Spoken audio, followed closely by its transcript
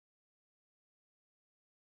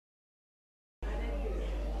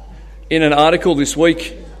in an article this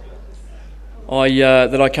week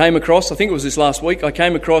that I came across. I think it was this last week. I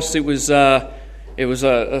came across it was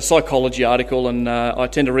a psychology article, and I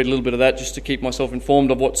tend to read a little bit of that just to keep myself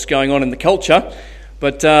informed of what's going on in the culture.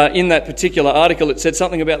 But in that particular article, it said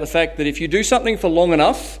something about the fact that if you do something for long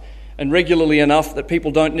enough and regularly enough that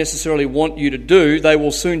people don't necessarily want you to do, they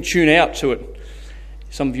will soon tune out to it.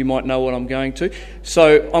 Some of you might know what I'm going to.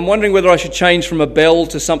 So I'm wondering whether I should change from a bell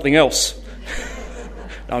to something else.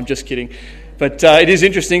 No, I'm just kidding. But it is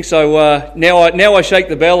interesting. So now I shake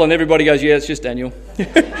the bell and everybody goes, yeah, it's just Daniel.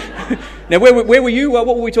 Now, where were you? What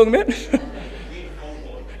were we talking about?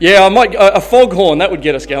 Yeah, I might a foghorn. That would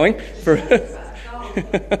get us going. For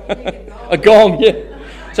a gong, yeah.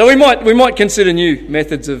 So we might consider new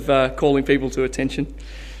methods of calling people to attention.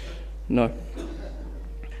 No.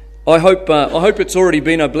 I hope it's already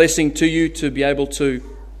been a blessing to you to be able to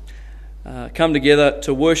come together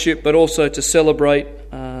to worship, but also to celebrate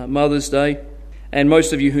Mother's Day. And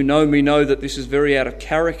most of you who know me know that this is very out of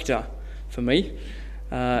character for me.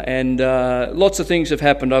 And lots of things have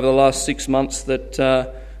happened over the last 6 months that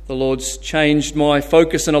the Lord's changed my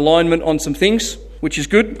focus and alignment on some things, which is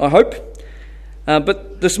good, I hope.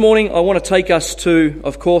 But this morning I want to take us to,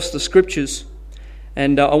 of course, the Scriptures.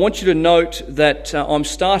 And I want you to note that I'm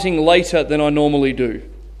starting later than I normally do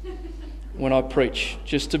when I preach.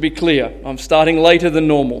 Just to be clear, I'm starting later than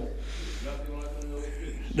normal.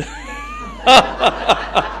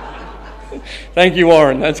 Thank you,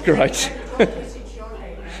 Warren. That's great.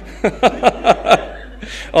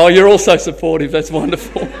 Oh, you're all so supportive. That's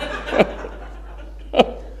wonderful.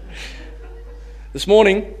 This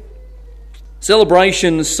morning,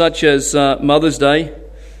 celebrations such as Mother's Day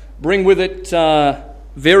bring with it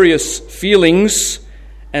various feelings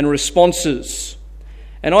and responses.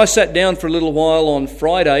 And I sat down for a little while on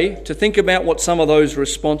Friday to think about what some of those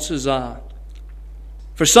responses are.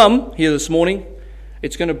 For some here this morning,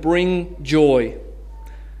 it's going to bring joy.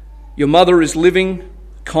 Your mother is living,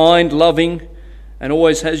 kind, loving, and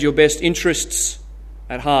always has your best interests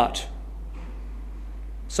at heart.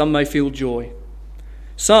 Some may feel joy.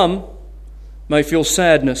 Some may feel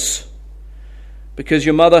sadness because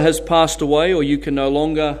your mother has passed away, or you can no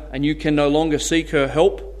longer seek her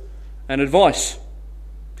help and advice.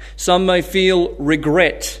 Some may feel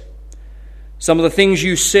regret. Some of the things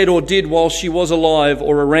you said or did while she was alive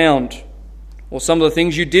or around, or some of the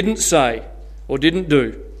things you didn't say or didn't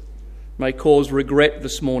do, may cause regret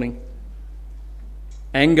this morning.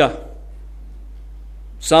 Anger.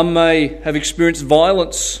 Some may have experienced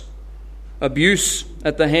violence, abuse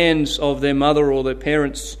at the hands of their mother or their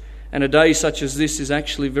parents, and a day such as this is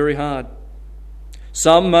actually very hard.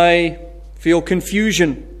 Some may feel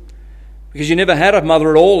confusion because you never had a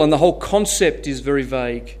mother at all and the whole concept is very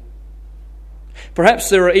vague. Perhaps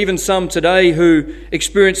there are even some today who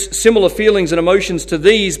experience similar feelings and emotions to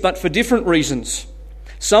these, but for different reasons.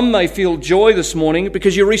 Some may feel joy this morning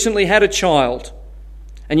because you recently had a child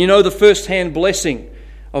and you know the first-hand blessing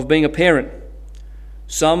of being a parent.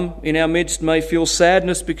 Some in our midst may feel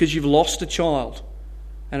sadness because you've lost a child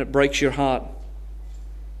and it breaks your heart.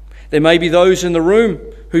 There may be those in the room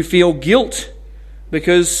who feel guilt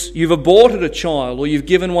because you've aborted a child or you've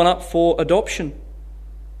given one up for adoption.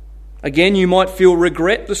 Again, you might feel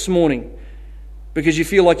regret this morning because you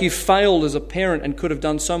feel like you failed as a parent and could have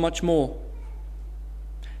done so much more.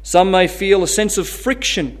 Some may feel a sense of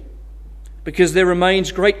friction because there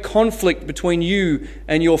remains great conflict between you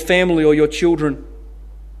and your family or your children.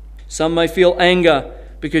 Some may feel anger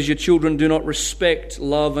because your children do not respect,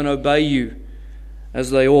 love and obey you as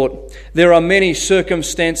they ought. There are many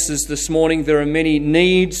circumstances this morning. There are many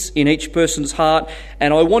needs in each person's heart.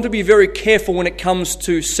 And I want to be very careful when it comes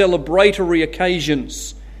to celebratory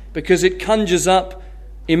occasions because it conjures up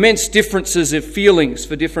immense differences of feelings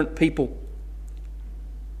for different people.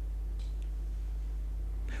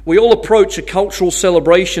 We all approach a cultural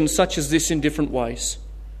celebration such as this in different ways.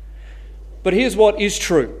 But here's what is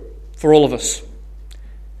true for all of us.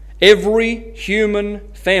 Every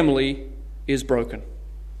human family is broken.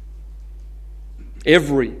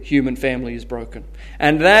 Every human family is broken.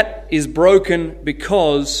 And that is broken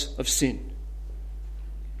because of sin.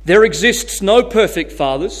 There exists no perfect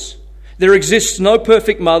fathers. There exists no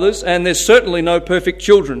perfect mothers. And there's certainly no perfect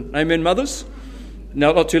children. Amen, mothers?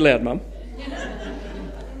 No, not too loud, Mum.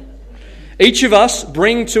 Each of us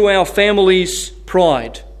bring to our families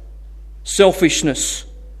pride, selfishness,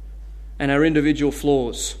 and our individual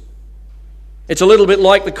flaws. It's a little bit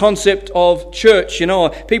like the concept of church. You know,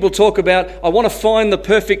 people talk about, I want to find the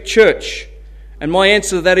perfect church. And my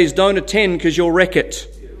answer to that is don't attend because you'll wreck it.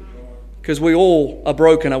 Because we all are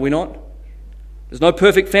broken, are we not? There's no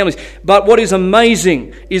perfect families. But what is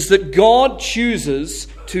amazing is that God chooses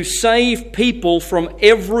to save people from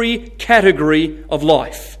every category of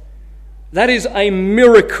life. That is a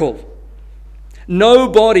miracle.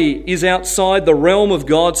 Nobody is outside the realm of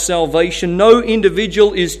God's salvation. No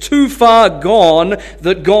individual is too far gone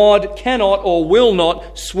that God cannot or will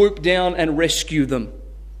not swoop down and rescue them.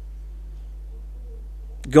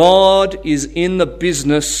 God is in the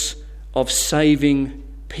business of saving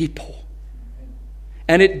people.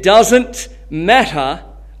 And it doesn't matter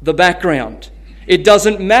the background. It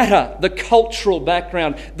doesn't matter the cultural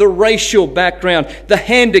background, the racial background, the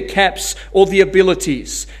handicaps or the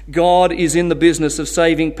abilities. God is in the business of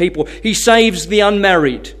saving people. He saves the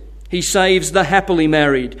unmarried. He saves the happily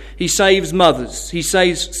married. He saves mothers. He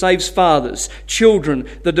saves fathers, children,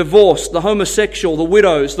 the divorced, the homosexual, the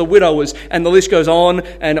widows, the widowers, and the list goes on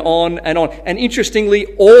and on and on. And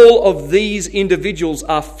interestingly, all of these individuals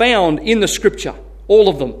are found in the Scripture. All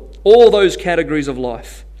of them. All those categories of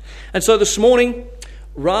life. And so this morning,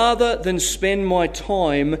 rather than spend my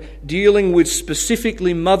time dealing with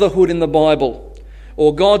specifically motherhood in the Bible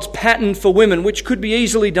or God's pattern for women, which could be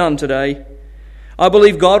easily done today, I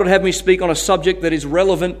believe God would have me speak on a subject that is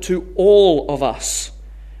relevant to all of us,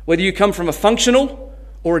 whether you come from a functional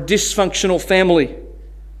or a dysfunctional family.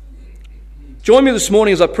 Join me this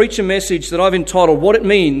morning as I preach a message that I've entitled, What It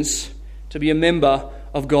Means to Be a Member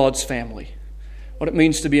of God's Family. What it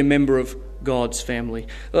means to be a member of God's family.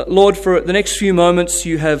 Lord, for the next few moments,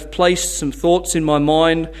 you have placed some thoughts in my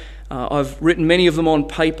mind. I've written many of them on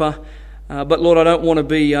paper. But Lord, I don't want to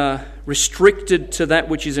be restricted to that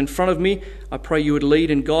which is in front of me. I pray you would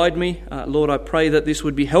lead and guide me. Lord, I pray that this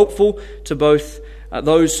would be helpful to both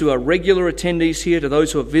those who are regular attendees here, to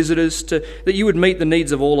those who are visitors, that you would meet the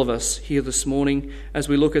needs of all of us here this morning as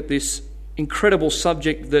we look at this incredible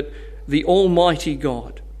subject that the Almighty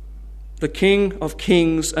God, the King of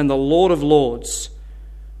Kings and the Lord of Lords,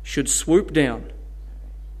 should swoop down,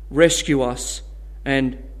 rescue us,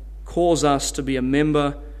 and cause us to be a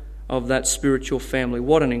member of that spiritual family.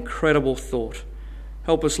 What an incredible thought.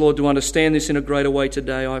 Help us, Lord, to understand this in a greater way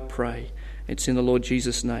today, I pray. It's in the Lord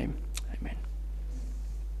Jesus' name. Amen.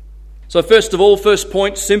 So first of all, first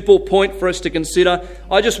point, simple point for us to consider.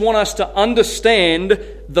 I just want us to understand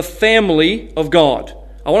the family of God.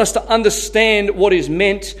 I want us to understand what is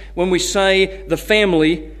meant when we say the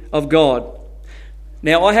family of God.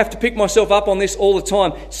 Now, I have to pick myself up on this all the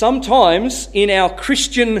time. Sometimes in our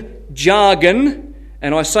Christian jargon,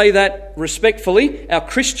 and I say that respectfully, our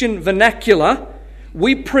Christian vernacular,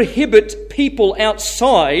 we prohibit people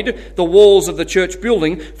outside the walls of the church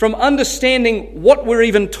building from understanding what we're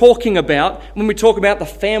even talking about when we talk about the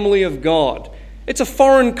family of God. It's a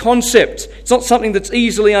foreign concept. It's not something that's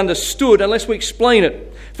easily understood unless we explain it.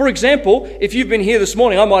 For example, if you've been here this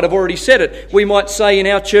morning, I might have already said it. We might say in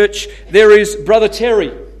our church, there is Brother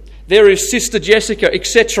Terry, there is Sister Jessica,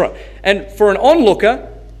 etc. And for an onlooker,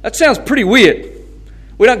 that sounds pretty weird.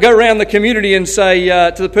 We don't go around the community and say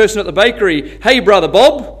to the person at the bakery, hey, Brother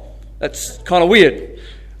Bob. That's kind of weird.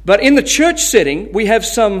 But in the church setting, we have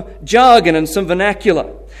some jargon and some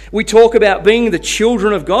vernacular. We talk about being the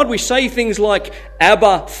children of God. We say things like,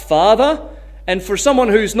 Abba, Father. And for someone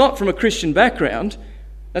who's not from a Christian background,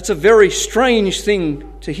 that's a very strange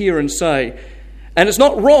thing to hear and say. And it's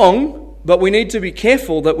not wrong, but we need to be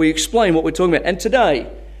careful that we explain what we're talking about. And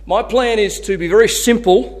today, my plan is to be very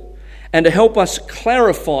simple and to help us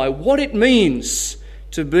clarify what it means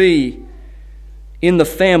to be in the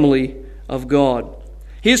family of God.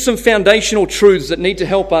 Here's some foundational truths that need to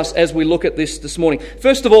help us as we look at this morning.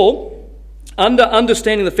 First of all, under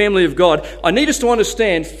understanding the family of God, I need us to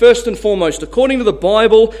understand, first and foremost, according to the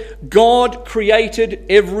Bible, God created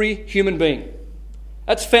every human being.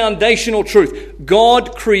 That's foundational truth.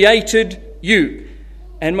 God created you.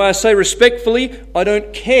 And may I say respectfully, I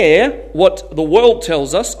don't care what the world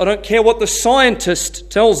tells us. I don't care what the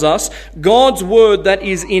scientist tells us. God's word that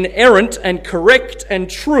is inerrant and correct and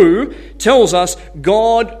true tells us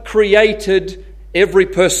God created every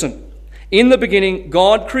person. In the beginning,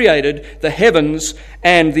 God created the heavens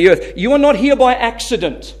and the earth. You are not here by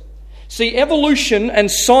accident. See, evolution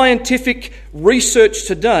and scientific research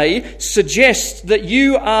today suggests that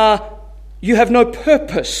you have no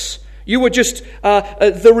purpose. You were just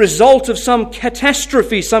the result of some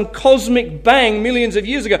catastrophe, some cosmic bang millions of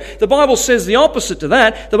years ago. The Bible says the opposite to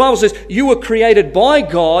that. The Bible says you were created by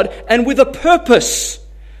God and with a purpose.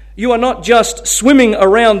 You are not just swimming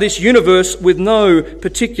around this universe with no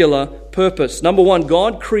particular purpose. Number one,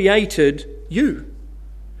 God created you.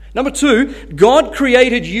 Number two, God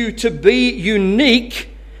created you to be unique,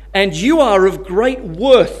 and you are of great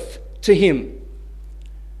worth to Him.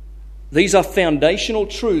 These are foundational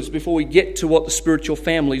truths before we get to what the spiritual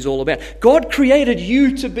family is all about. God created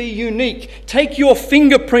you to be unique. Take your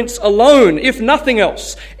fingerprints alone, if nothing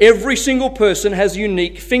else. Every single person has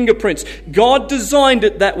unique fingerprints. God designed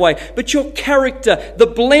it that way. But your character, the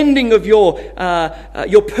blending of your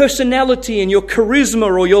personality and your charisma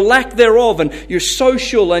or your lack thereof, and your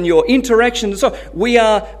social and your interactions, so we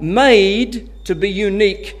are made to be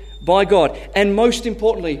unique by God. And most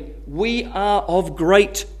importantly, we are of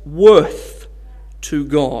great worth to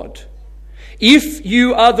God. If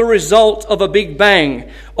you are the result of a big bang,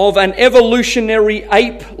 of an evolutionary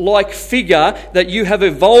ape-like figure that you have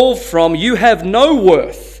evolved from, you have no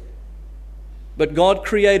worth. But God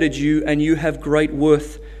created you and you have great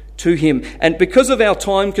worth to Him. And because of our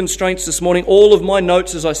time constraints this morning, all of my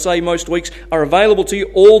notes, as I say most weeks, are available to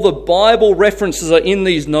you. All the Bible references are in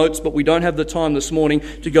these notes, but we don't have the time this morning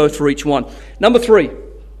to go through each one. Number 3.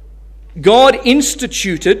 God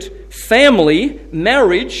instituted family,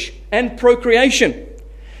 marriage, and procreation.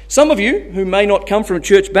 Some of you who may not come from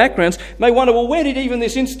church backgrounds may wonder, well, where did even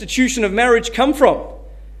this institution of marriage come from?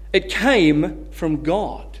 It came from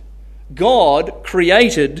God. God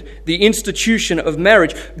created the institution of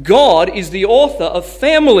marriage. God is the author of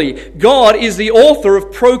family. God is the author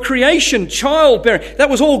of procreation, childbearing. That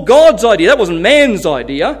was all God's idea. That wasn't man's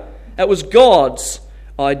idea. That was God's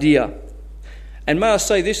idea. And may I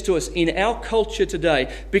say this to us, in our culture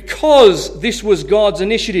today, because this was God's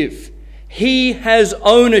initiative, He has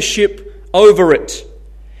ownership over it.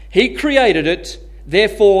 He created it,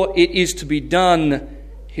 therefore it is to be done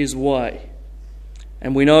His way.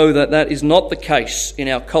 And we know that that is not the case in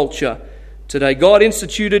our culture today. God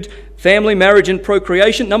instituted family, marriage and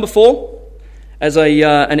procreation. Number 4, as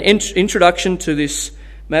an introduction to this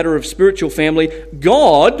matter of spiritual family,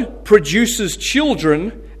 God produces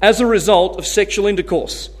children as a result of sexual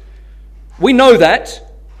intercourse. We know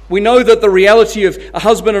that. We know that the reality of a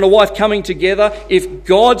husband and a wife coming together, if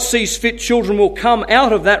God sees fit, children will come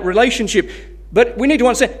out of that relationship. But we need to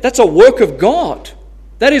understand that's a work of God.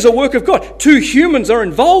 That is a work of God. 2 humans are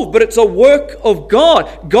involved, but it's a work of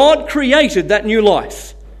God. God created that new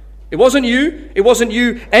life. It wasn't you. It wasn't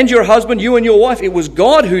you and your husband, you and your wife. It was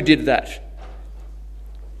God who did that.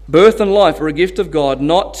 Birth and life are a gift of God,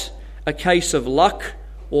 not a case of luck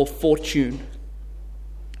or fortune.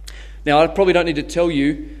 Now, I probably don't need to tell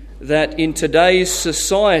you that in today's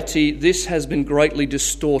society, this has been greatly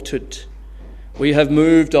distorted. We have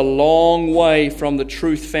moved a long way from the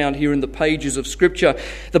truth found here in the pages of Scripture.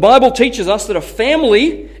 The Bible teaches us that a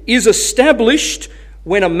family is established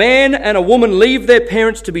when a man and a woman leave their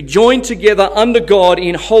parents to be joined together under God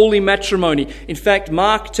in holy matrimony. In fact,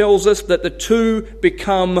 Mark tells us that the 2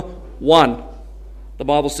 become one. The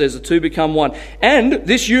Bible says the 2 become one. And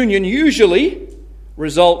this union usually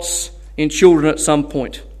results in children at some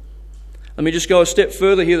point. Let me just go a step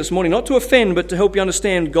further here this morning, not to offend, but to help you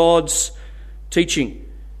understand God's teaching.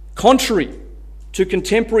 Contrary to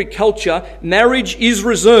contemporary culture, marriage is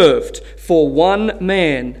reserved for one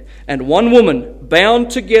man and one woman, bound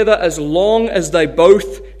together as long as they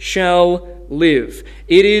both shall live.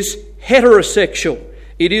 It is heterosexual.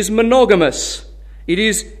 It is monogamous. It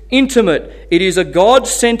is intimate. It is a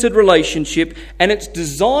God-centered relationship, and it's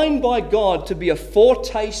designed by God to be a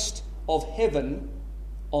foretaste of heaven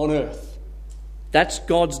on earth. That's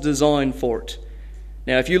God's design for it.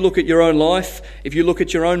 Now, if you look at your own life, if you look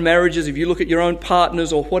at your own marriages, if you look at your own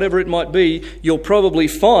partners or whatever it might be, you'll probably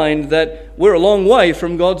find that we're a long way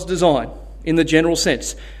from God's design in the general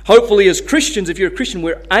sense. Hopefully, as Christians, if you're a Christian,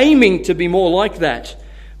 we're aiming to be more like that.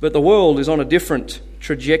 But the world is on a different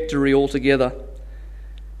trajectory altogether.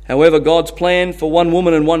 However, God's plan for one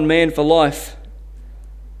woman and one man for life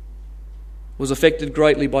was affected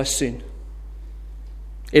greatly by sin.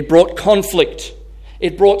 It brought conflict.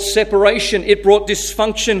 It brought separation. It brought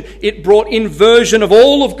dysfunction. It brought inversion of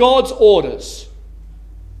all of God's orders.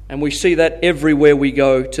 And we see that everywhere we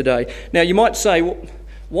go today. Now, you might say, well,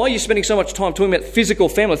 why are you spending so much time talking about physical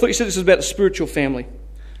family? I thought you said this was about the spiritual family.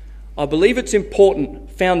 I believe it's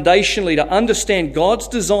important, foundationally, to understand God's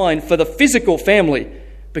design for the physical family,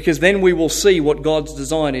 because then we will see what God's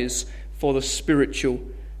design is for the spiritual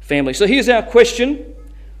family. So here's our question.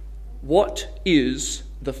 What is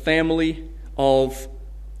the family of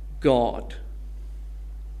God?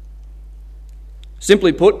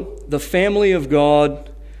 Simply put, the family of God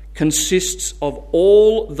consists of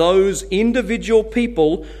all those individual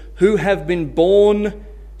people who have been born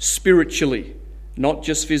spiritually, not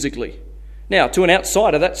just physically. Now, to an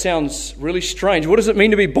outsider, that sounds really strange. What does it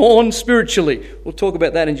mean to be born spiritually? We'll talk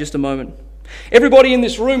about that in just a moment. Everybody in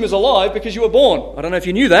this room is alive because you were born. I don't know if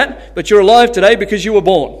you knew that, but you're alive today because you were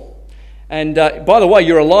born. And by the way,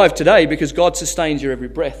 you're alive today because God sustains your every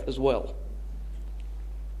breath as well.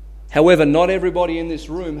 However, not everybody in this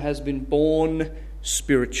room has been born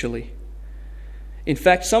spiritually. In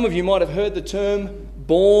fact, some of you might have heard the term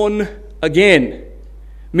born again.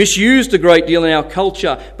 Misused a great deal in our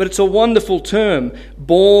culture, but it's a wonderful term,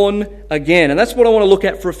 born again. And that's what I want to look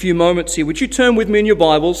at for a few moments here. Would you turn with me in your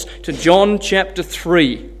Bibles to John chapter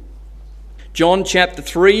 3? John chapter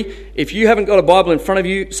 3. If you haven't got a Bible in front of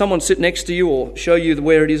you, someone sit next to you or show you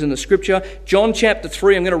where it is in the Scripture. John chapter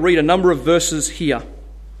 3, I'm going to read a number of verses here.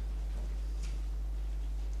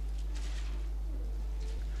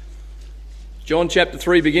 John chapter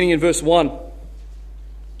 3, beginning in verse 1.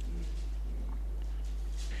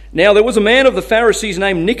 Now there was a man of the Pharisees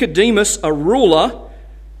named Nicodemus, a ruler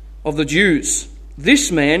of the Jews.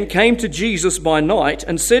 This man came to Jesus by night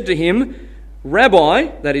and said to him,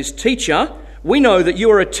 Rabbi, that is teacher, we know that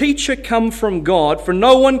you are a teacher come from God, for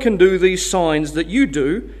no one can do these signs that you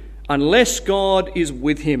do unless God is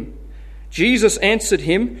with him. Jesus answered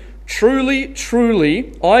him, Truly,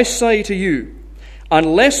 truly, I say to you,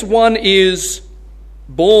 unless one is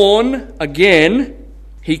born again,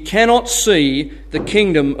 he cannot see the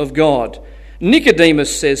kingdom of God.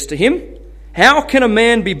 Nicodemus says to him, How can a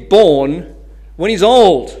man be born when he's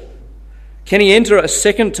old? Can he enter a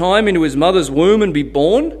second time into his mother's womb and be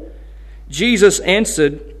born? Jesus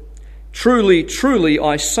answered, Truly, truly,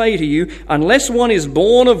 I say to you, unless one is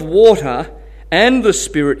born of water and the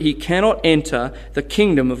Spirit, he cannot enter the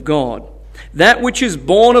kingdom of God. That which is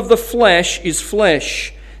born of the flesh is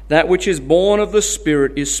flesh. That which is born of the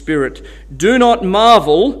Spirit is spirit. Do not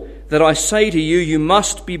marvel that I say to you, you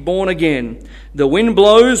must be born again. The wind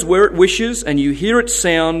blows where it wishes, and you hear its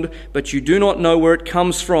sound, but you do not know where it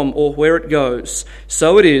comes from or where it goes.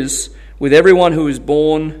 So it is with everyone who is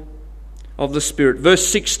born of the Spirit. Verse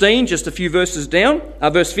 16, just a few verses down,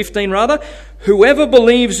 verse 15 rather. Whoever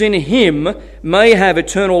believes in him may have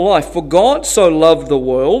eternal life. For God so loved the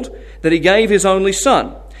world that he gave his only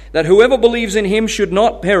Son, that whoever believes in him should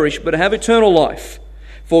not perish but have eternal life.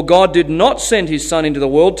 For God did not send his Son into the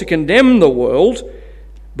world to condemn the world,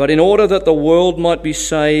 but in order that the world might be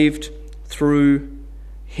saved through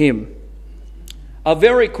him. A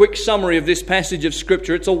very quick summary of this passage of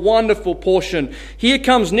Scripture. It's a wonderful portion. Here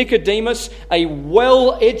comes Nicodemus, a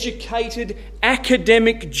well-educated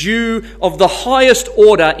academic Jew of the highest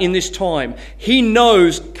order in this time. He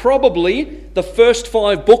knows probably the first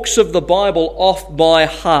 5 books of the Bible off by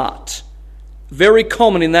heart. Very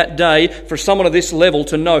common in that day for someone of this level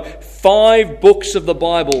to know 5 books of the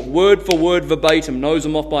Bible, word for word, verbatim, knows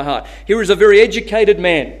them off by heart. Here is a very educated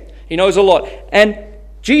man. He knows a lot. And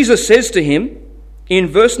Jesus says to him in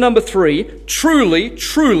verse number 3, Truly,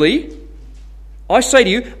 truly, I say to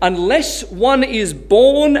you, unless one is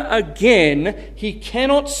born again, he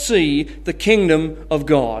cannot see the kingdom of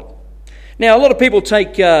God. Now, a lot of people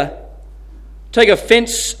take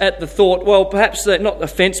offence at the thought, well, perhaps not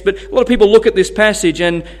offence, but a lot of people look at this passage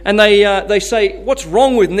and they say, what's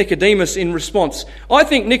wrong with Nicodemus in response? I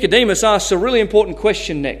think Nicodemus asks a really important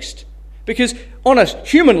question next. Because on a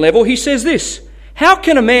human level, he says this, how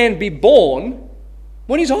can a man be born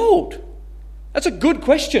when he's old? That's a good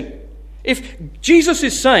question. If Jesus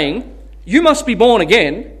is saying, you must be born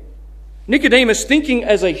again, Nicodemus, thinking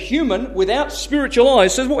as a human without spiritual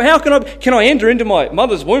eyes, says, well, how can I enter into my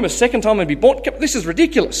mother's womb a second time and be born? This is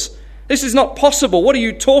ridiculous. This is not possible. What are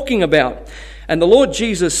you talking about? And the Lord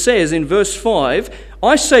Jesus says in verse 5,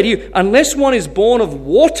 I say to you, unless one is born of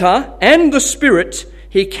water and the Spirit,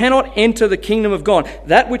 he cannot enter the kingdom of God.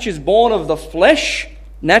 That which is born of the flesh,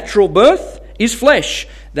 natural birth, is flesh.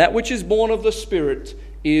 That which is born of the Spirit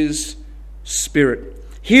is spirit.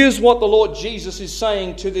 Here's what the Lord Jesus is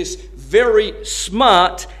saying to this very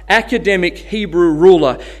smart academic Hebrew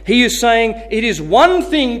ruler. He is saying it is one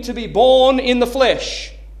thing to be born in the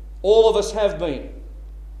flesh. All of us have been.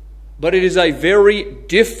 But it is a very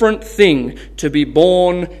different thing to be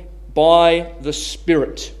born by the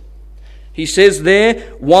Spirit. He says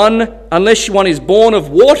there, unless one is born of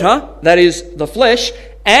water, that is the flesh,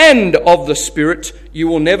 and of the Spirit, you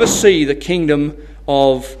will never see the kingdom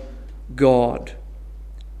of God.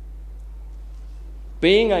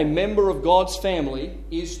 Being a member of God's family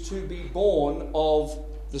is to be born of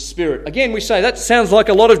the Spirit. Again, we say that sounds like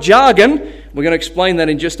a lot of jargon. We're going to explain that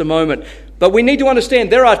in just a moment. But we need to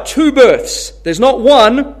understand there are 2 births. There's not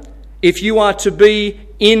one if you are to be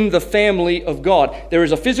in the family of God. There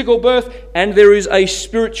is a physical birth and there is a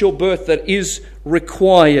spiritual birth that is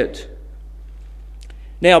required.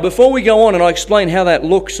 Now, before we go on and I explain how that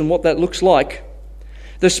looks and what that looks like,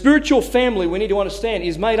 the spiritual family, we need to understand,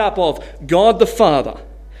 is made up of God the Father,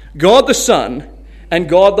 God the Son, and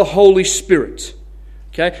God the Holy Spirit.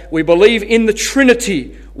 Okay? We believe in the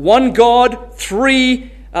Trinity. One God,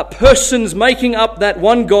 three persons making up that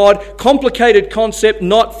one God. Complicated concept,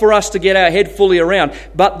 not for us to get our head fully around.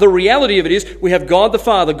 But the reality of it is, we have God the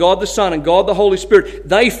Father, God the Son, and God the Holy Spirit.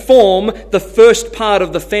 They form the first part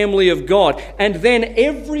of the family of God. And then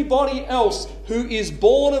everybody else who is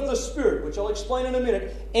born of the Spirit, which I'll explain in a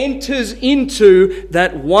minute, enters into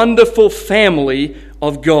that wonderful family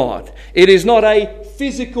of God. It is not a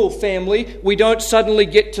physical family. We don't suddenly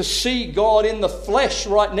get to see God in the flesh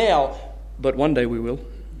right now. But one day we will.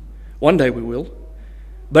 One day we will.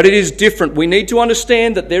 But it is different. We need to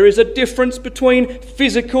understand that there is a difference between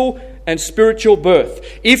physical and spiritual birth.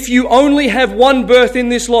 If you only have one birth in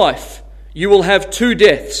this life, you will have two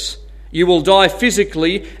deaths. You will die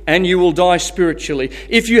physically and you will die spiritually.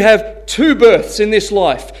 If you have two births in this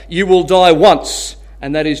life, you will die once,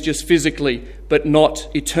 and that is just physically, but not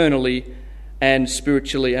eternally and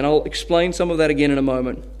spiritually. And I'll explain some of that again in a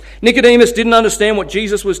moment. Nicodemus didn't understand what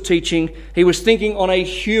Jesus was teaching. He was thinking on a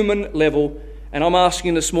human level, and I'm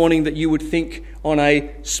asking this morning that you would think on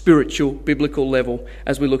a spiritual, biblical level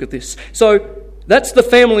as we look at this. So that's the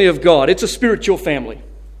family of God. It's a spiritual family.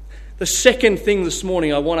 The second thing this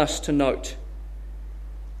morning I want us to note: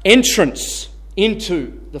 entrance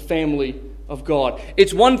into the family of God.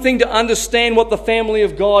 It's one thing to understand what the family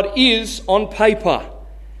of God is on paper.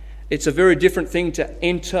 It's a very different thing to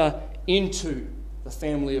enter into the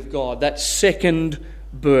family of God, that second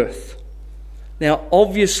birth. Now,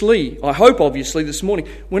 obviously, I hope obviously this morning,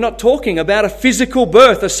 we're not talking about a physical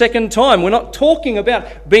birth a second time. We're not talking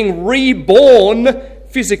about being reborn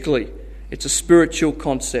physically. It's a spiritual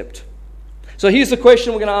concept. So here's the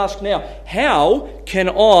question we're going to ask now. How can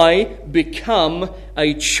I become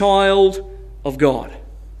a child of God?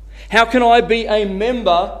 How can I be a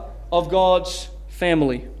member of God's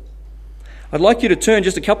family? I'd like you to turn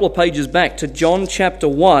just a couple of pages back to John chapter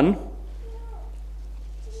 1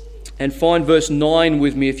 and find verse 9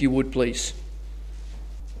 with me, if you would, please.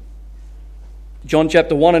 John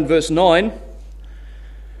chapter 1 and verse 9.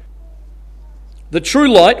 The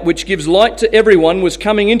true light, which gives light to everyone, was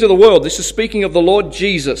coming into the world. This is speaking of the Lord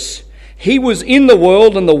Jesus. He was in the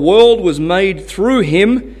world, and the world was made through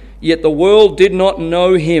him, yet the world did not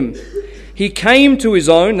know him. He came to his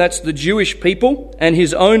own, that's the Jewish people, and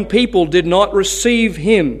his own people did not receive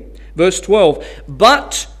him. Verse 12,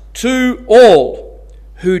 but to all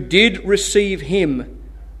who did receive him,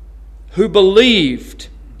 who believed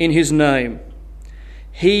in his name,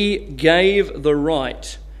 he gave the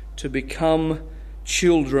right to become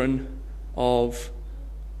children of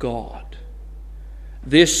God.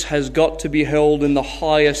 This has got to be held in the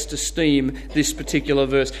highest esteem, this particular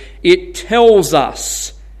verse. It tells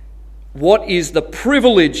us what is the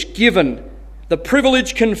privilege given, the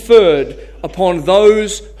privilege conferred upon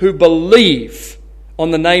those who believe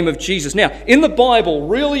on the name of Jesus. Now, in the Bible,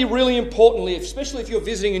 really, really importantly, especially if you're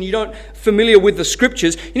visiting and you don't familiar with the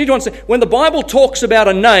Scriptures, you need to understand, when the Bible talks about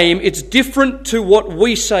a name, it's different to what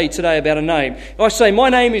we say today about a name. If I say, my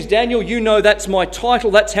name is Daniel, you know that's my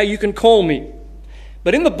title, that's how you can call me.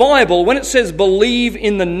 But in the Bible, when it says believe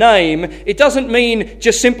in the name, it doesn't mean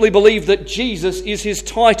just simply believe that Jesus is his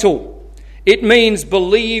title. It means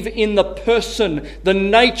believe in the person, the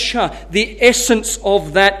nature, the essence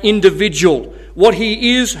of that individual. What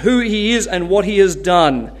he is, who he is, and what he has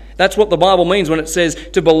done. That's what the Bible means when it says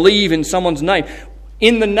to believe in someone's name.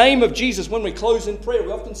 In the name of Jesus, when we close in prayer,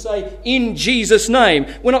 we often say, in Jesus' name.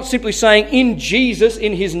 We're not simply saying in Jesus,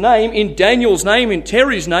 in his name, in Daniel's name, in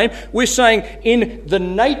Terry's name. We're saying in the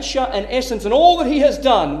nature and essence and all that he has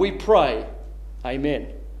done, we pray. Amen.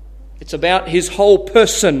 It's about his whole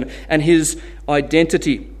person and his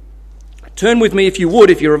identity. Turn with me, if you would,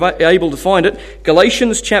 if you're able to find it,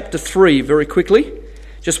 Galatians chapter 3, very quickly.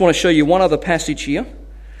 Just want to show you one other passage here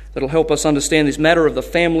that'll help us understand this matter of the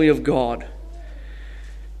family of God.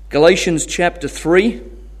 Galatians chapter 3.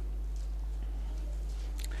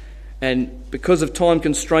 And because of time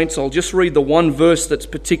constraints, I'll just read the one verse that's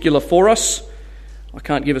particular for us. I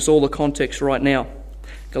can't give us all the context right now.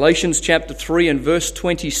 Galatians chapter 3 and verse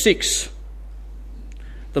 26.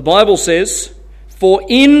 The Bible says, for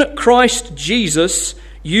in Christ Jesus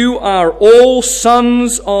you are all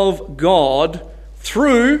sons of God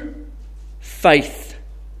through faith.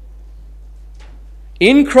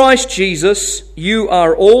 In Christ Jesus you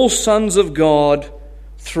are all sons of God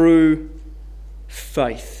through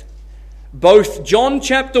faith. Both John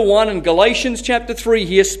chapter 1 and Galatians chapter 3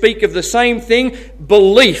 here speak of the same thing: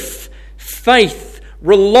 belief, faith,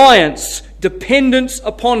 reliance, dependence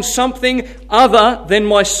upon something other than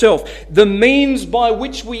myself. The means by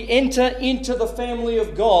which we enter into the family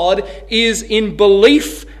of God is in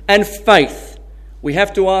belief and faith. We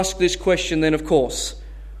have to ask this question then, of course.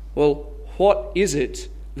 Well, what is it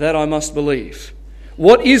that I must believe?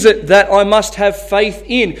 What is it that I must have faith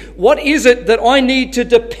in? What is it that I need to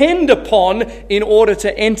depend upon in order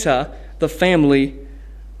to enter the family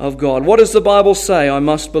of God? What does the Bible say I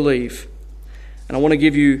must believe? And I want to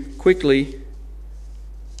give you quickly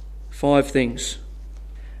 5 things.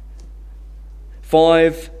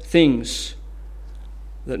 5 things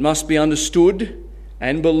that must be understood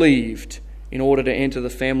and believed in order to enter the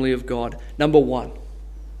family of God. Number 1,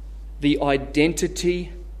 the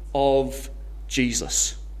identity of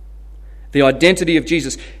Jesus. The identity of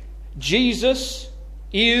Jesus. Jesus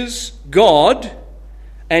is God,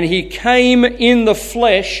 and he came in the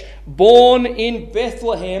flesh, born in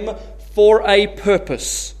Bethlehem for a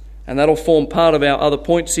purpose. And that'll form part of our other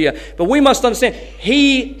points here. But we must understand,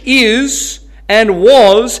 he is and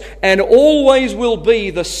was and always will be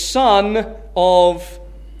the Son of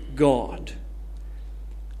God.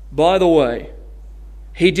 By the way,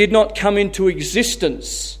 he did not come into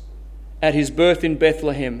existence at his birth in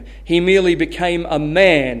Bethlehem. He merely became a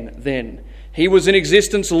man then. He was in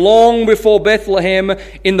existence long before Bethlehem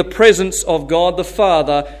in the presence of God the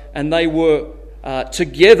Father, and they were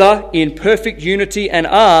together in perfect unity and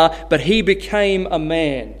are, but he became a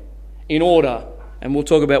man in order, and we'll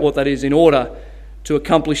talk about what that is, in order to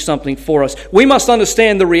accomplish something for us. We must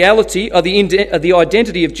understand the reality of the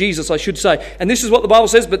identity of Jesus, I should say. And this is what the Bible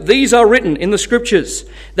says, but these are written in the Scriptures,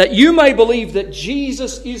 that you may believe that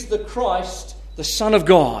Jesus is the Christ, the Son of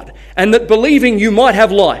God, and that believing you might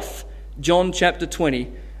have life. John chapter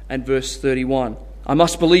 20 and verse 31. I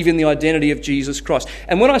must believe in the identity of Jesus Christ.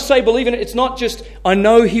 And when I say believe in it, it's not just, I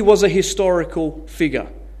know he was a historical figure.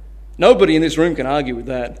 Nobody in this room can argue with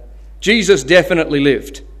that. Jesus definitely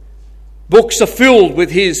lived. Books are filled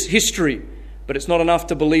with his history, but it's not enough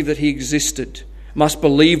to believe that he existed. Must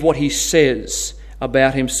believe what he says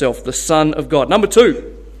about himself, the Son of God. Number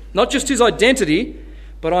 2, not just his identity,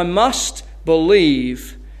 but I must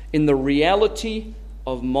believe in the reality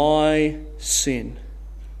of my sin.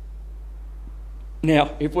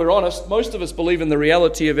 Now, if we're honest, most of us believe in the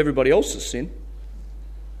reality of everybody else's sin.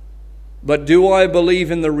 But do I believe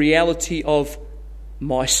in the reality of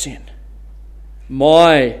my sin?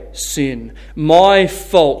 My sin, my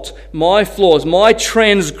fault, my flaws, my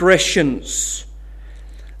transgressions.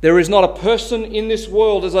 There is not a person in this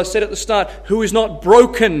world, as I said at the start, who is not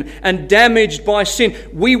broken and damaged by sin.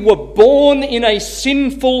 We were born in a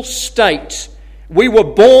sinful state. We were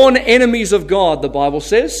born enemies of God, the Bible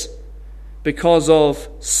says, because of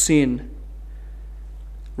sin.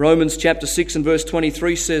 Romans chapter 6 and verse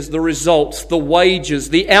 23 says the results, the wages,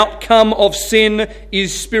 the outcome of sin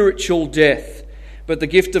is spiritual death. But the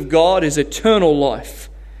gift of God is eternal life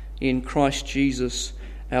in Christ Jesus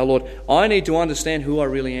our Lord. I need to understand who I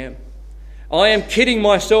really am. I am kidding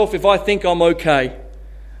myself if I think I'm okay.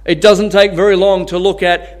 It doesn't take very long to look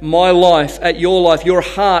at my life, at your life, your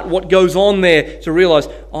heart, what goes on there, to realize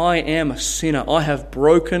I am a sinner. I have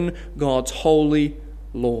broken God's holy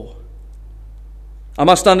law. I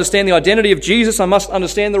must understand the identity of Jesus. I must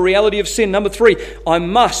understand the reality of sin. Number 3, I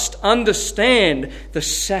must understand the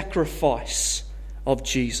sacrifice of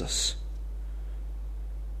Jesus.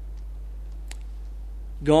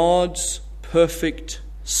 God's perfect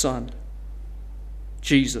Son,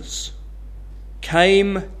 Jesus,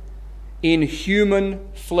 came in human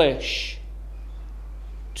flesh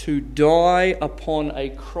to die upon a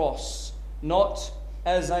cross, not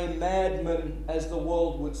as a madman, as the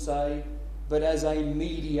world would say, but as a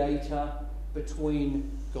mediator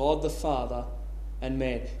between God the Father and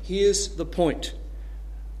man. Here's the point.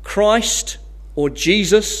 Christ, or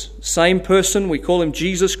Jesus, same person, we call him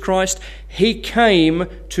Jesus Christ, he came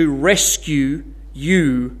to rescue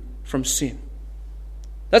you from sin.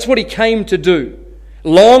 That's what he came to do.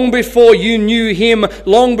 Long before you knew him,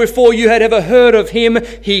 long before you had ever heard of him,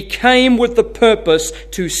 he came with the purpose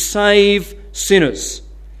to save sinners.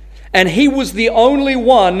 And he was the only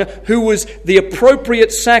one who was the appropriate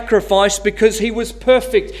sacrifice because he was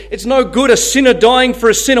perfect. It's no good a sinner dying for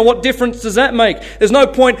a sinner. What difference does that make? There's no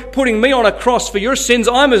point putting me on a cross for your sins.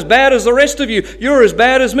 I'm as bad as the rest of you. You're as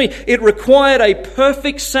bad as me. It required a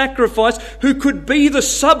perfect sacrifice who could be the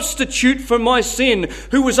substitute for my sin,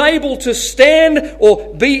 who was able to stand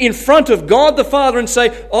or be in front of God the Father and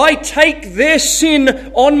say, I take their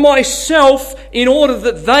sin on myself in order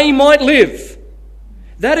that they might live.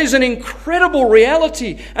 That is an incredible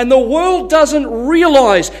reality, and the world doesn't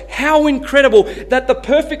realize how incredible that the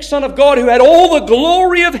perfect Son of God, who had all the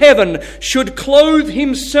glory of heaven, should clothe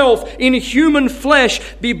himself in human flesh,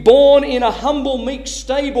 be born in a humble, meek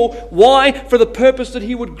stable. Why? For the purpose that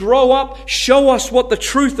he would grow up, show us what the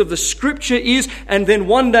truth of the Scripture is, and then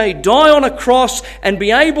one day die on a cross and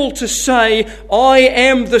be able to say, I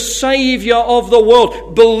am the Saviour of the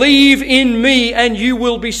world. Believe in me and you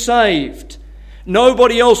will be saved.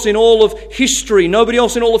 Nobody else in all of history, nobody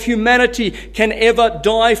else in all of humanity can ever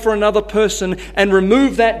die for another person and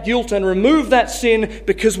remove that guilt and remove that sin,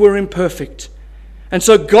 because we're imperfect. And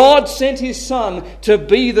so God sent his Son to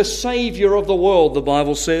be the Saviour of the world, the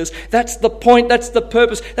Bible says. That's the point, that's the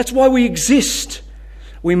purpose, that's why we exist.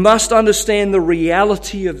 We must understand the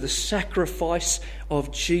reality of the sacrifice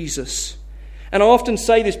of Jesus. And I often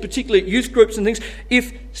say this, particularly at youth groups and things,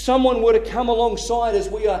 if someone were to come alongside as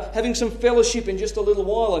we are having some fellowship in just a little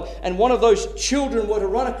while, and one of those children were to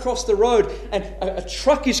run across the road, and a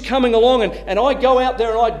truck is coming along, and I go out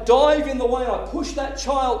there and I dive in the way, and I push that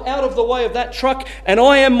child out of the way of that truck, and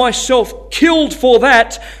I am myself killed for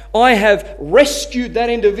that, I have rescued that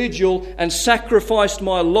individual and sacrificed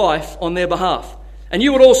my life on their behalf. And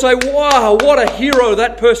you would all say, wow, what a hero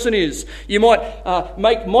that person is. You might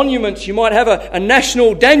make monuments, you might have a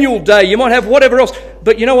national Daniel Day, you might have whatever else.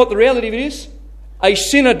 But you know what the reality of it is? A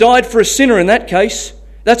sinner died for a sinner in that case.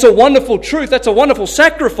 That's a wonderful truth. That's a wonderful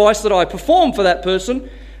sacrifice that I perform for that person.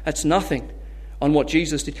 That's nothing on what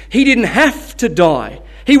Jesus did. He didn't have to die.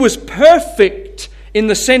 He was perfect in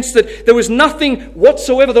the sense that there was nothing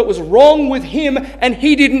whatsoever that was wrong with him, and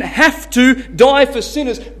he didn't have to die for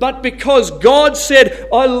sinners. But because God said,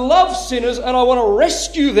 I love sinners and I want to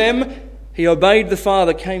rescue them, he obeyed the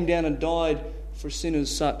Father, came down and died for sinners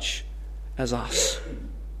such as us.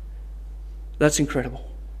 That's incredible.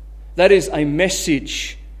 That is a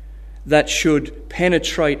message that should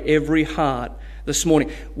penetrate every heart this morning.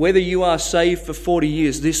 Whether you are saved for 40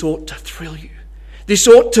 years, this ought to thrill you. This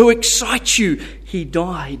ought to excite you. He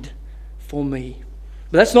died for me.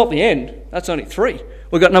 But that's not the end. That's only 3.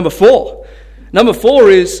 We've got number 4. Number 4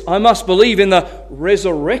 is, I must believe in the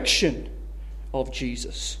resurrection of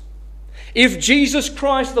Jesus. If Jesus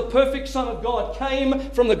Christ, the perfect Son of God,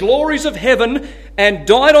 came from the glories of heaven and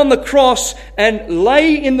died on the cross and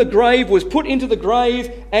lay in the grave, was put into the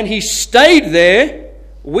grave, and he stayed there,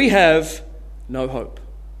 we have no hope.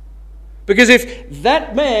 Because if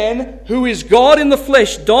that man who is God in the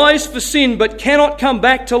flesh dies for sin but cannot come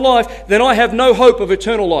back to life, then I have no hope of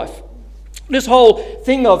eternal life. This whole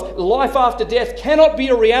thing of life after death cannot be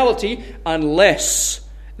a reality unless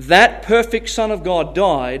that perfect Son of God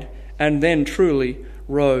died and then truly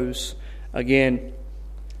rose again.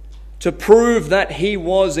 To prove that he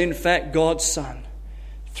was in fact God's Son,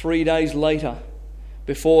 3 days later,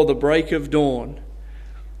 before the break of dawn,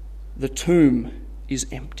 the tomb is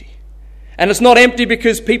empty. And it's not empty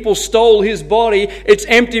because people stole his body. It's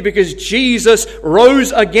empty because Jesus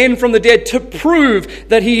rose again from the dead to prove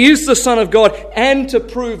that he is the Son of God, and to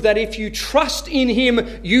prove that if you trust in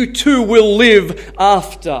him, you too will live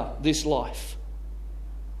after this life.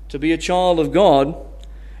 To be a child of God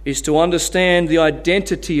is to understand the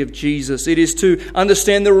identity of Jesus. It is to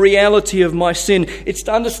understand the reality of my sin. It's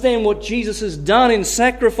to understand what Jesus has done in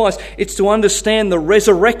sacrifice. It's to understand the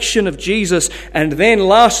resurrection of Jesus. And then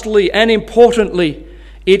lastly and importantly,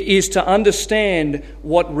 it is to understand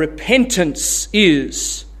what repentance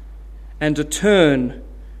is and to turn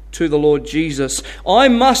to the Lord Jesus. I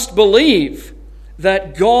must believe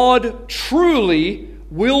that God truly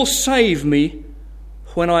will save me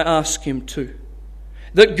when I ask him to.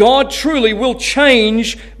 That God truly will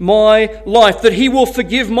change my life, that he will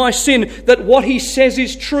forgive my sin, that what he says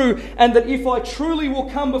is true, and that if I truly will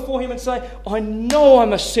come before him and say, I know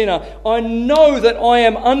I'm a sinner, I know that I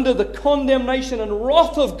am under the condemnation and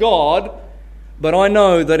wrath of God, but I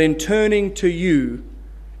know that in turning to you,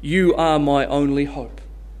 you are my only hope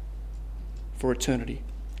for eternity.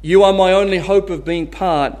 You are my only hope of being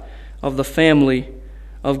part of the family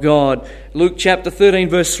of God. Luke chapter 13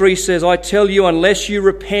 verse 3 says, I tell you, unless you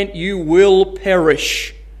repent, you will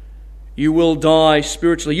perish. You will die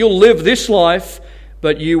spiritually. You'll live this life,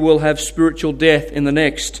 but you will have spiritual death in the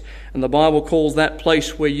next. And the Bible calls that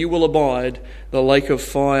place where you will abide the lake of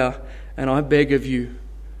fire. And I beg of you,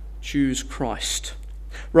 choose Christ.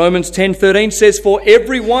 Romans 10:13 says, for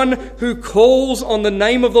everyone who calls on the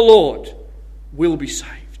name of the Lord will be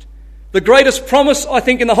saved. The greatest promise, I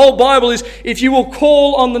think, in the whole Bible is if you will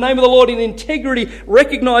call on the name of the Lord in integrity,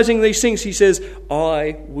 recognizing these things, he says,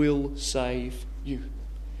 I will save you.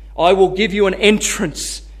 I will give you an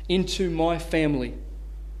entrance into my family,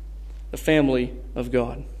 the family of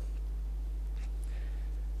God.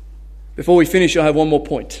 Before we finish, I have one more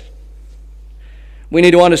point. We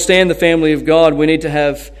need to understand the family of God. We need to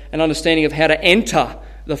have an understanding of how to enter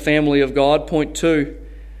the family of God, point 2.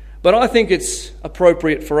 But I think it's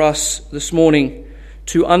appropriate for us this morning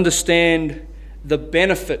to understand the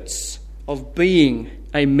benefits of being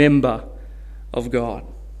a member of God,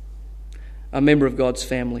 a member of God's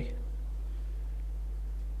family.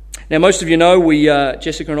 Now, most of you know,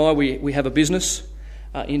 Jessica and I, we have a business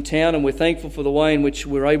in town, and we're thankful for the way in which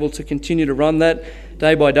we're able to continue to run that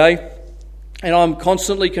day by day. And I'm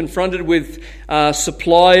constantly confronted with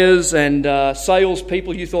suppliers and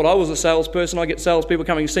salespeople. You thought I was a salesperson. I get salespeople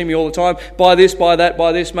coming to see me all the time. Buy this, buy that,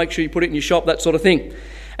 buy this. Make sure you put it in your shop, that sort of thing.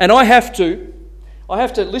 And I have to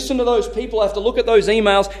listen to those people. I have to look at those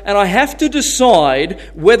emails, and I have to decide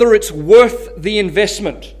whether it's worth the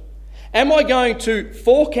investment. Am I going to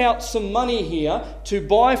fork out some money here to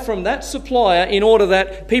buy from that supplier in order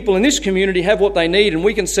that people in this community have what they need and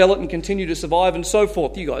we can sell it and continue to survive and so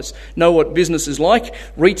forth? You guys know what business is like,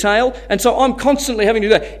 retail. And so I'm constantly having to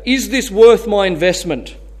do that. Is this worth my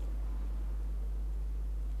investment?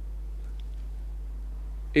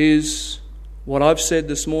 Is what I've said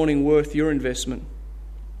this morning worth your investment?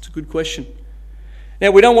 It's a good question.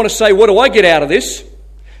 Now, we don't want to say, what do I get out of this?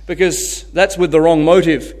 Because that's with the wrong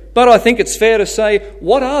motive. But I think it's fair to say,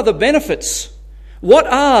 what are the benefits? What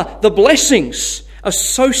are the blessings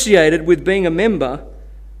associated with being a member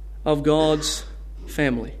of God's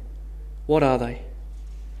family? What are they?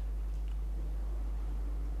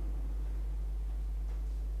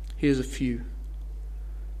 Here's a few.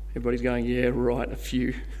 Everybody's going, yeah, right, a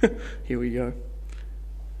few. Here we go.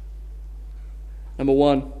 Number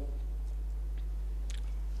 1.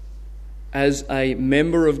 As a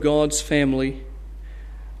member of God's family,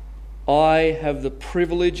 I have the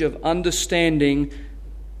privilege of understanding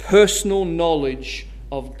personal knowledge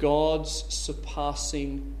of God's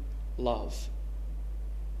surpassing love.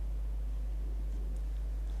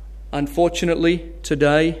 Unfortunately,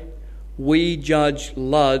 today, we judge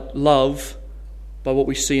love by what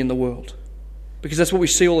we see in the world. Because that's what we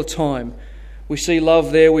see all the time. We see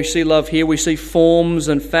love there, we see love here, we see forms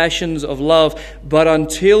and fashions of love. But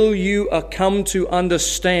until you are come to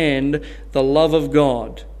understand the love of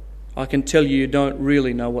God, I can tell you don't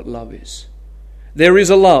really know what love is. There is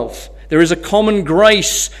a love. There is a common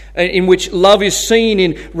grace in which love is seen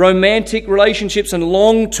in romantic relationships and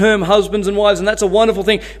long-term husbands and wives, and that's a wonderful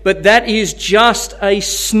thing. But that is just a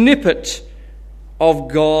snippet of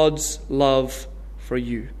God's love for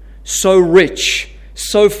you. So rich,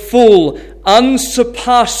 so full,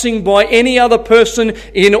 unsurpassing by any other person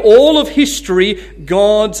in all of history,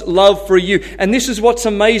 God's love for you. And this is what's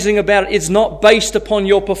amazing about it. It's not based upon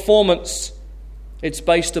your performance. It's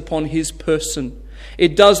based upon His person.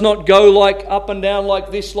 It does not go like up and down like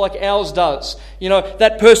this, like ours does. You know,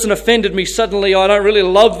 that person offended me, suddenly I don't really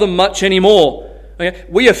love them much anymore. Okay?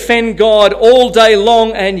 We offend God all day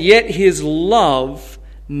long, and yet His love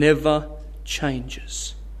never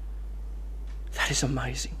changes. That is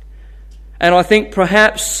amazing. And I think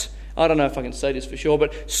perhaps, I don't know if I can say this for sure,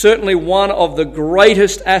 but certainly one of the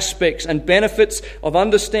greatest aspects and benefits of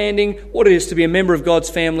understanding what it is to be a member of God's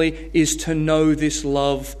family is to know this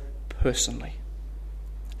love personally.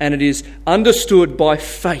 And it is understood by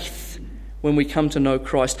faith when we come to know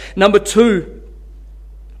Christ. Number 2,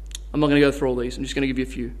 I'm not going to go through all these, I'm just going to give you a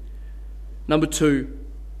few. Number 2,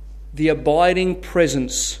 the abiding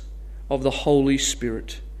presence of the Holy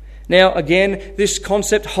Spirit. Now, again, this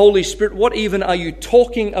concept, Holy Spirit, what even are you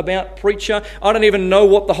talking about, preacher? I don't even know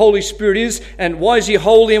what the Holy Spirit is, and why is He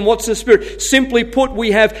holy, and what's the Spirit? Simply put,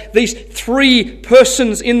 we have these 3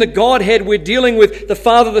 persons in the Godhead. We're dealing with the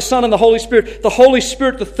Father, the Son, and the Holy Spirit. The Holy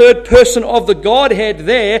Spirit, the third person of the Godhead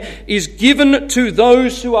there, is given to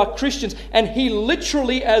those who are Christians, and He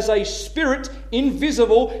literally, as a Spirit,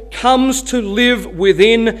 invisible, comes to live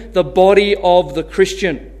within the body of the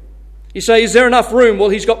Christian. You say, is there enough room? Well,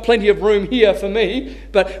 He's got plenty of room here for me.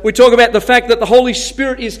 But we talk about the fact that the Holy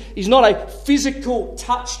Spirit is not a physical,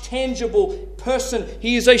 touch, tangible person.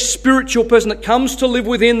 He is a spiritual person that comes to live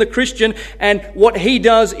within the Christian. And what He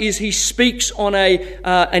does is He speaks on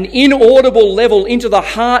an inaudible level into the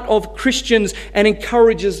heart of Christians and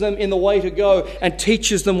encourages them in the way to go and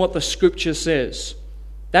teaches them what the Scripture says.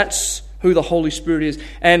 That's who the Holy Spirit is.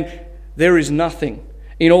 And there is nothing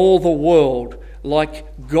in all the world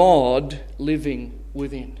like God living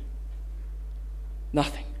within.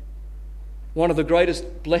 Nothing. One of the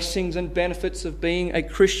greatest blessings and benefits of being a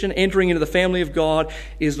Christian, entering into the family of God,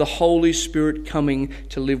 is the Holy Spirit coming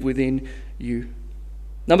to live within you.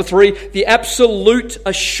 Number 3, the absolute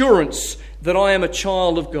assurance that I am a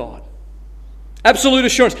child of God. Absolute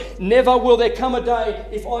assurance. Never will there come a day,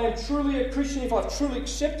 if I am truly a Christian, if I've truly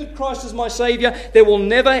accepted Christ as my Saviour, there will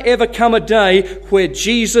never ever come a day where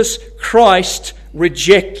Jesus Christ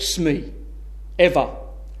rejects me. Ever.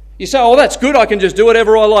 You say, oh, that's good, I can just do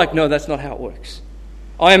whatever I like. No, that's not how it works.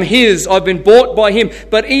 I am His, I've been bought by Him.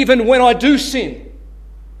 But even when I do sin,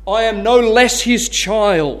 I am no less His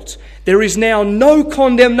child. There is now no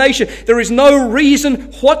condemnation. There is no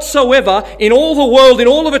reason whatsoever in all the world, in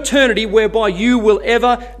all of eternity, whereby you will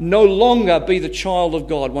ever no longer be the child of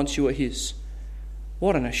God once you are His.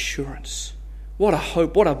 What an assurance. What a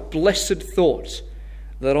hope. What a blessed thought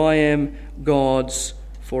that I am God's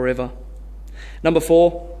forever. Number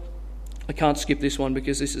 4, I can't skip this one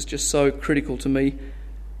because this is just so critical to me.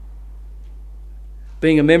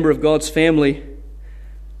 Being a member of God's family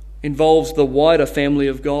involves the wider family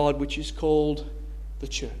of God, which is called the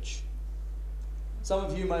church. Some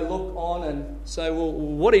of you may look on and say, well,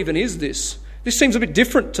 what even is this? This seems a bit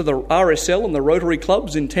different to the RSL and the Rotary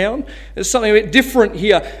clubs in town. There's something a bit different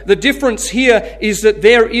here. The difference here is that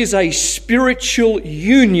there is a spiritual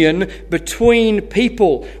union between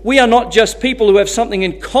people. We are not just people who have something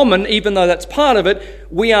in common, even though that's part of it.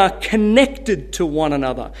 We are connected to one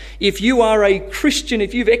another. If you are a Christian,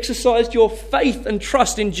 if you've exercised your faith and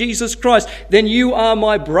trust in Jesus Christ, then you are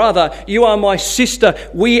my brother, you are my sister.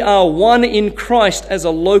 We are one in Christ as a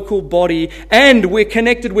local body, and we're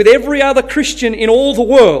connected with every other Christian in all the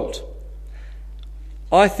world.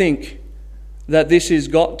 I think that this has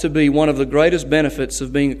got to be one of the greatest benefits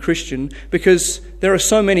of being a Christian, because there are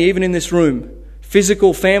so many, even in this room.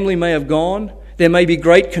 Physical family may have gone. There may be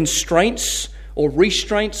great constraints or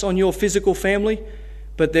restraints on your physical family,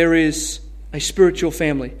 but there is a spiritual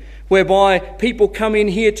family whereby people come in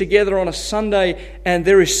here together on a Sunday and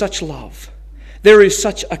there is such love. There is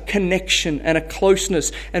such a connection and a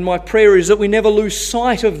closeness, and my prayer is that we never lose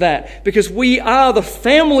sight of that, because we are the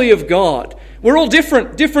family of God. We're all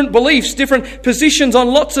different beliefs, different positions on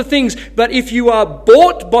lots of things. But if you are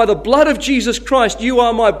bought by the blood of Jesus Christ, you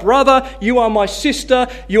are my brother, you are my sister,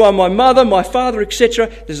 you are my mother, my father,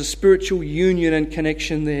 etc. There's a spiritual union and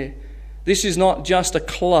connection there. This is not just a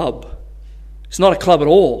club. It's not a club at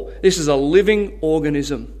all. This is a living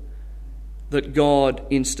organism that God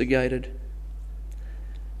instigated.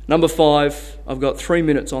 Number 5, I've got 3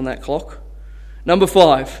 minutes on that clock. Number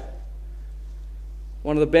 5.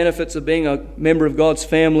 One of the benefits of being a member of God's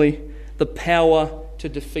family, the power to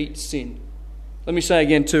defeat sin. Let me say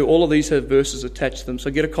again too, all of these have verses attached to them, so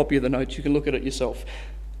get a copy of the notes, you can look at it yourself.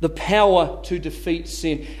 The power to defeat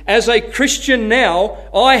sin. As a Christian now,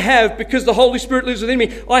 I have, because the Holy Spirit lives within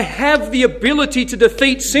me, I have the ability to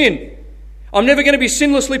defeat sin. I'm never going to be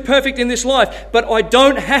sinlessly perfect in this life, but I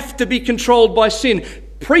don't have to be controlled by sin.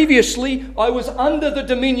 Previously, I was under the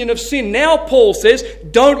dominion of sin. Now, Paul says,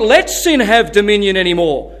 don't let sin have dominion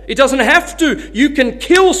anymore. It doesn't have to. You can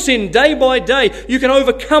kill sin day by day. You can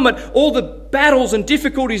overcome it. All the battles and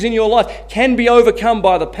difficulties in your life can be overcome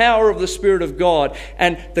by the power of the Spirit of God.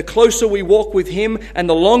 And the closer we walk with Him and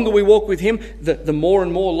the longer we walk with Him, the more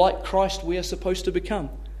and more like Christ we are supposed to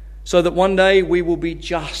become. So that one day we will be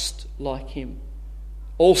just like Him.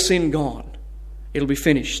 All sin gone. It'll be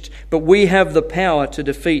finished. But we have the power to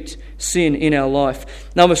defeat sin in our life.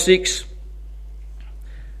 Number 6,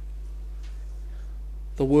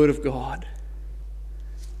 the Word of God.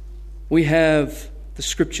 We have the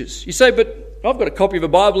Scriptures. You say, but I've got a copy of a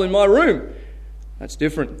Bible in my room. That's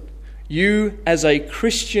different. You, as a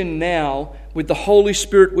Christian now, with the Holy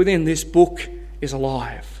Spirit within, this book is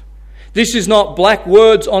alive. This is not black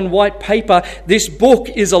words on white paper. This book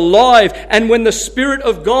is alive. And when the Spirit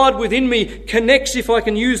of God within me connects, if I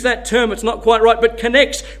can use that term, it's not quite right, but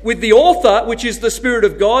connects with the author, which is the Spirit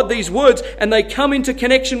of God, these words, and they come into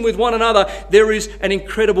connection with one another, there is an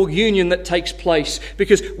incredible union that takes place.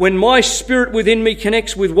 Because when my spirit within me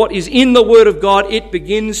connects with what is in the Word of God, it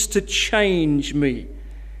begins to change me.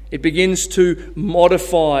 It begins to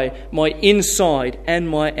modify my inside and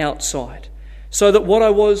my outside. So that what I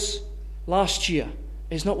was last year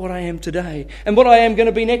is not what I am today. And what I am going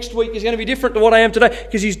to be next week is going to be different to what I am today,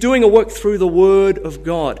 because He's doing a work through the Word of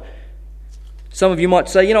God. Some of you might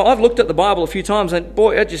say, I've looked at the Bible a few times and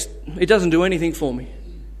boy, it doesn't do anything for me.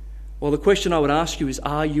 Well, the question I would ask you is,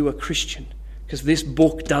 are you a Christian? Because this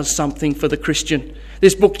book does something for the Christian.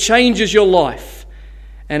 This book changes your life,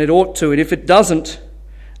 and it ought to. And if it doesn't,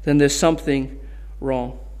 then there's something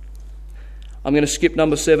wrong. I'm going to skip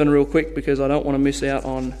number 7 real quick because I don't want to miss out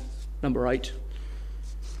on number 8.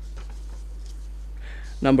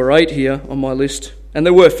 Number 8 here on my list, and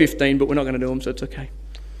there were 15, but we're not going to do them, so it's okay,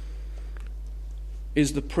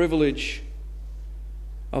 is the privilege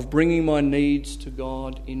of bringing my needs to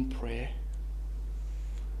God in prayer.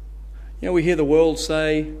 We hear the world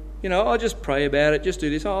say, "Oh, just pray about it, just do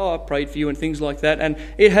this, I prayed for you," and things like that. And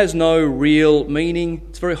it has no real meaning.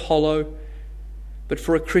 It's very hollow. But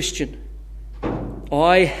for a Christian,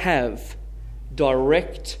 I have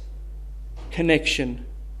direct connection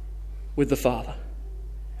with the Father.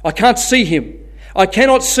 I can't see him. I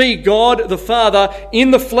cannot see God the Father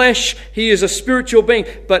in the flesh. He is a spiritual being,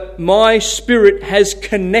 but my spirit has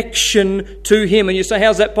connection to him. And you say,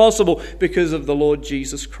 how's that possible? Because of the Lord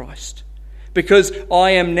Jesus Christ. Because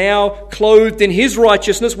I am now clothed in his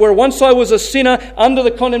righteousness, where once I was a sinner under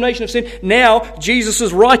the condemnation of sin. Now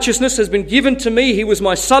Jesus' righteousness has been given to me. He was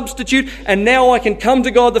my substitute. And now I can come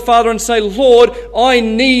to God the Father and say, "Lord, I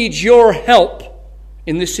need your help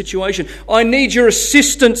in this situation. I need your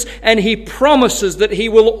assistance." And he promises that he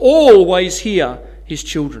will always hear his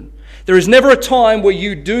children. There is never a time where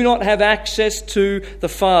you do not have access to the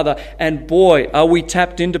Father. And boy, are we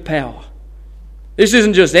tapped into power. This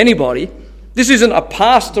isn't just anybody. This isn't a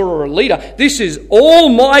pastor or a leader. This is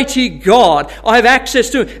Almighty God. I have access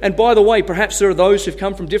to him. And by the way, perhaps there are those who've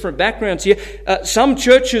come from different backgrounds here. Some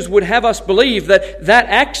churches would have us believe that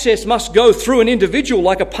access must go through an individual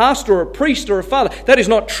like a pastor or a priest or a father. That is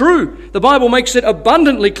not true. The Bible makes it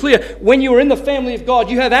abundantly clear. When you are in the family of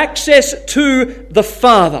God, you have access to the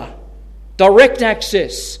Father. Direct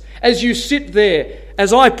access. As you sit there,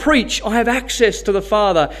 as I preach, I have access to the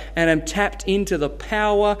Father and am tapped into the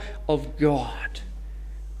power of God.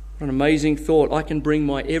 What an amazing thought. I can bring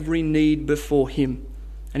my every need before him,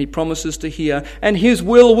 and he promises to hear, and his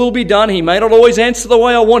will be done. He may not always answer the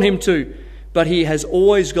way I want him to, but he has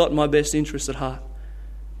always got my best interest at heart.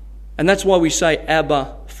 And that's why we say,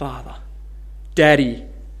 Abba, Father, Daddy,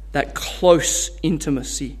 that close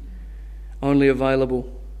intimacy only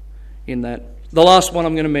available in that. The last one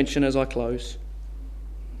I'm going to mention as I close.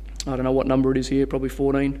 I don't know what number it is here, probably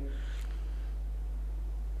 14.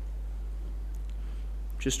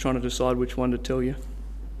 Just trying to decide which one to tell you.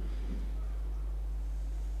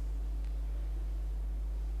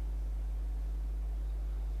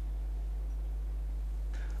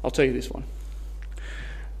 I'll tell you this one.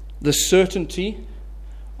 The certainty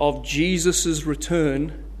of Jesus'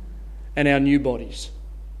 return and our new bodies.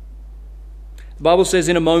 The Bible says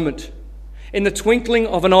in a moment, in the twinkling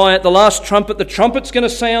of an eye, at the last trumpet, the trumpet's going to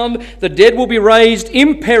sound, the dead will be raised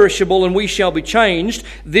imperishable, and we shall be changed.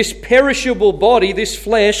 This perishable body, this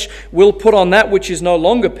flesh, will put on that which is no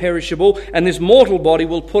longer perishable, and this mortal body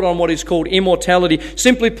will put on what is called immortality.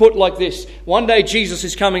 Simply put like this, one day Jesus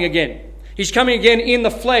is coming again. He's coming again in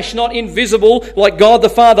the flesh, not invisible, like God the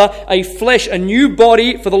Father, a flesh, a new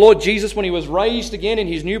body for the Lord Jesus when he was raised again in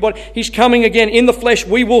his new body. He's coming again in the flesh.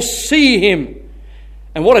 We will see him.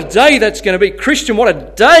 And what a day that's going to be. Christian, what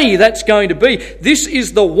a day that's going to be. This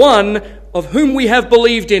is the one of whom we have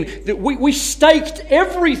believed in. That we staked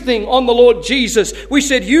everything on the Lord Jesus. We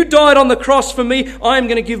said, you died on the cross for me. I am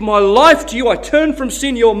going to give my life to you. I turn from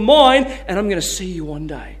sin. You're mine. And I'm going to see you one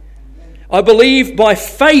day. I believe by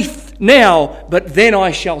faith now, but then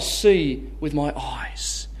I shall see with my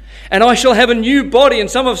eyes. And I shall have a new body.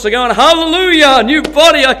 And some of us are going, hallelujah, new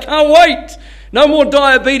body. I can't wait. No more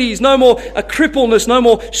diabetes, no more crippleness, no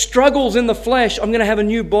more struggles in the flesh. I'm going to have a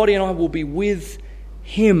new body and I will be with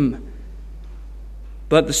him.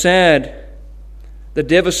 But the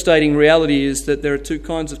devastating reality is that there are two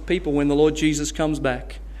kinds of people when the Lord Jesus comes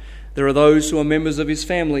back. There are those who are members of his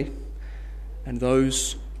family and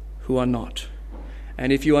those who are not.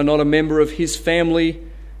 And if you are not a member of his family,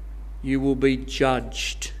 you will be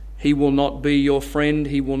judged. He will not be your friend.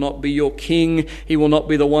 He will not be your king. He will not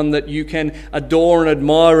be the one that you can adore and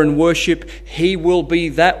admire and worship. He will be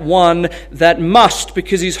that one that must,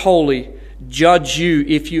 because he's holy, judge you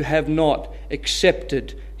if you have not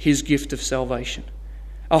accepted his gift of salvation.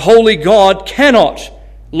 A holy God cannot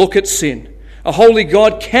look at sin. A holy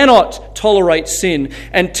God cannot tolerate sin.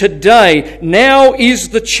 And today, now is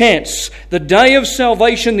the chance, the day of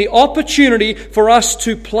salvation, the opportunity for us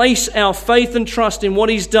to place our faith and trust in what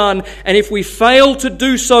he's done. And if we fail to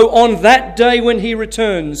do so on that day when he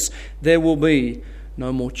returns, there will be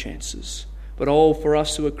no more chances. But for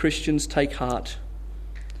us who are Christians, take heart.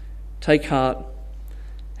 Take heart.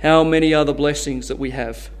 How many other blessings that we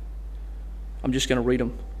have? I'm just going to read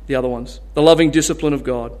them, the other ones. The loving discipline of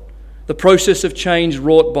God. The process of change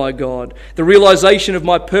wrought by God, the realization of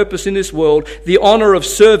my purpose in this world, the honor of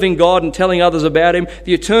serving God and telling others about him,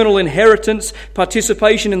 the eternal inheritance,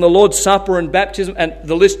 participation in the Lord's Supper and baptism, and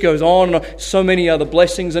the list goes on and on. So many other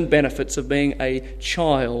blessings and benefits of being a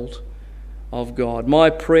child of God. My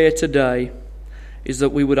prayer today is that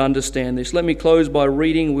we would understand this. Let me close by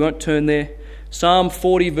reading, we won't turn there, Psalm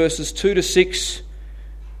 40 verses 2 to 6.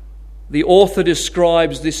 the author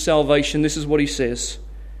describes this salvation. This is what he says.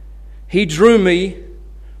 He drew me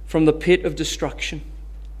from the pit of destruction,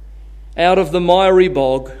 out of the miry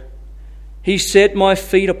bog. He set my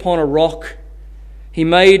feet upon a rock. He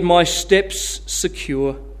made my steps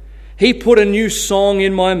secure. He put a new song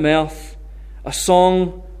in my mouth, a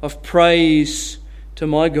song of praise to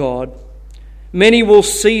my God. Many will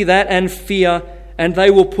see that and fear, and they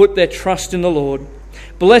will put their trust in the Lord.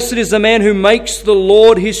 Blessed is the man who makes the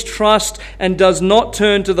Lord his trust and does not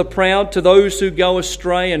turn to the proud, to those who go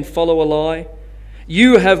astray and follow a lie.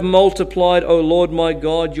 You have multiplied, O Lord my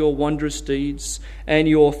God, your wondrous deeds and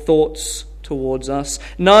your thoughts towards us.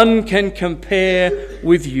 None can compare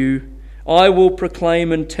with you. I will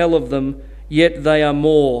proclaim and tell of them, yet they are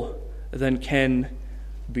more than can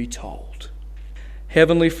be told.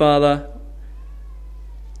 Heavenly Father,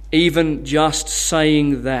 even just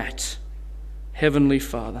saying that, Heavenly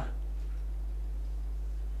Father,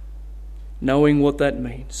 knowing what that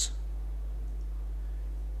means,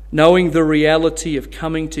 knowing the reality of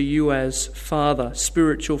coming to you as Father,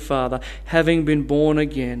 spiritual Father, having been born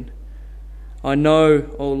again, I know,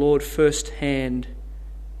 O Lord, firsthand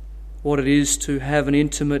what it is to have an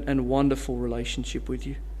intimate and wonderful relationship with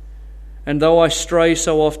you. And though I stray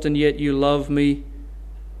so often, yet you love me.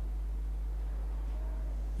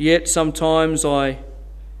 Yet sometimes I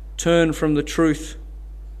turn from the truth.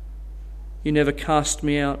 You never cast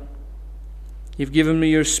me out. You've given me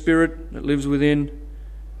your Spirit that lives within.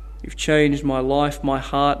 You've changed my life, my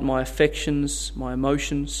heart, my affections, my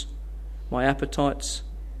emotions, my appetites.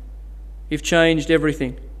 You've changed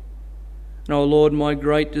everything. And, oh Lord, my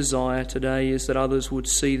great desire today is that others would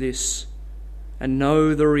see this and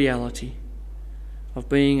know the reality of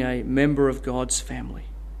being a member of God's family.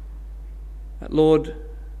 Lord,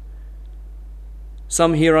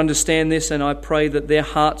 some here understand this, and I pray that their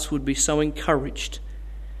hearts would be so encouraged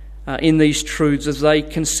in these truths as they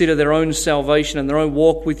consider their own salvation and their own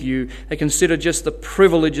walk with you. They consider just the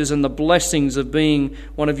privileges and the blessings of being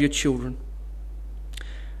one of your children.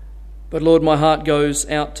 But Lord, my heart goes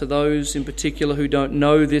out to those in particular who don't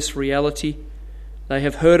know this reality. They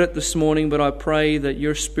have heard it this morning, but I pray that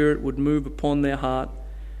your Spirit would move upon their heart,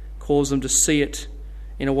 cause them to see it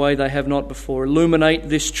in a way they have not before. Illuminate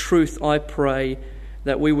this truth, I pray,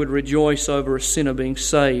 that we would rejoice over a sinner being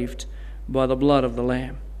saved by the blood of the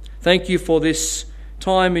Lamb. Thank you for this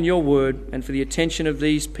time in your word and for the attention of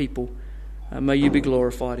these people. May you be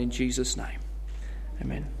glorified in Jesus' name.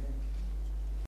 Amen.